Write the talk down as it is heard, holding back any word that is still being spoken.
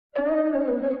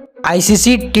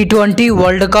ICC T20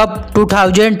 World Cup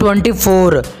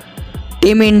 2024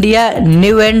 Team India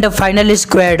new and final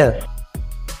squad.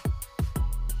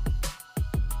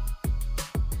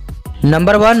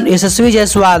 Number 1 Yashasvi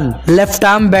Jaiswal, left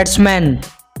arm batsman.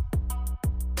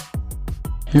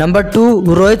 Number 2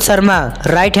 Rohit Sharma,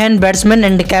 right hand batsman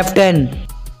and captain.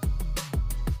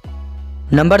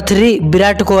 Number 3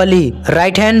 Virat Kohli,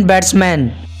 right hand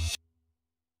batsman.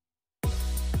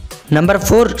 Number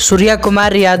 4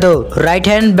 Suryakumar Yadav, right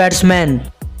hand batsman.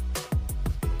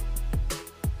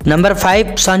 Number 5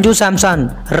 Sanju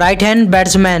Samson, right hand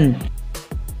batsman.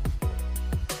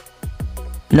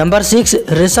 Number 6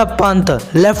 Rishabh Pant,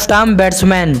 left arm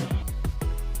batsman.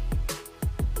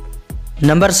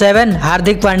 Number 7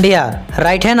 Hardik Pandya,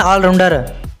 right hand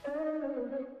all-rounder.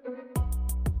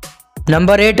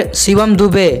 Number 8 Shivam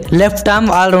Dube, left arm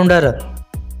all-rounder.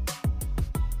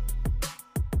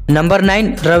 Number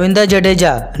 9 Ravindra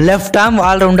Jadeja, left arm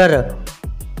all-rounder.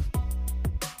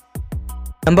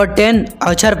 Number 10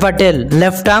 Axar Patel,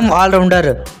 left arm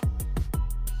all-rounder.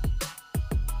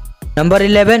 Number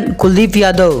 11 Kuldeep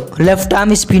Yadav, left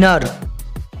arm spinner.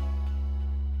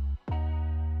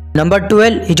 Number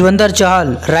 12 Yuzvendra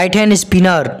Chahal, right hand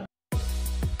spinner.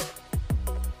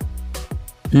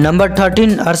 Number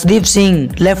 13 Hardik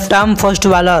Singh, left arm first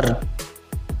bowler.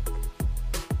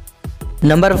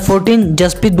 Number 14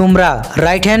 Jasprit Bumrah,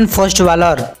 right hand first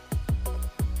bowler.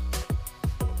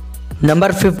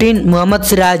 Number 15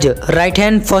 Siraj, right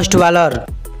hand first bowler.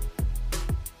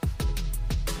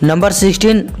 Number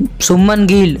 16 Shubhamam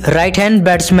Gill, right hand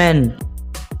batsman.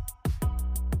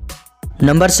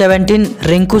 Number 17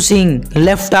 Rinku Singh,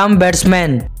 left arm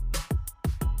batsman.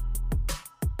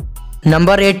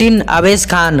 Number 18 Avesh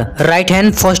Khan, right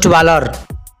hand first bowler.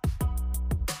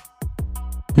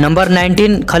 Number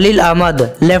 19 Khalil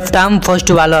Ahmed, left arm first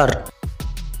bowler.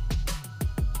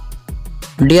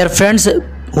 Dear friends,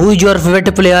 who is your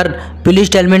favorite player? Please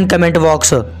tell me in comment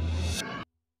box.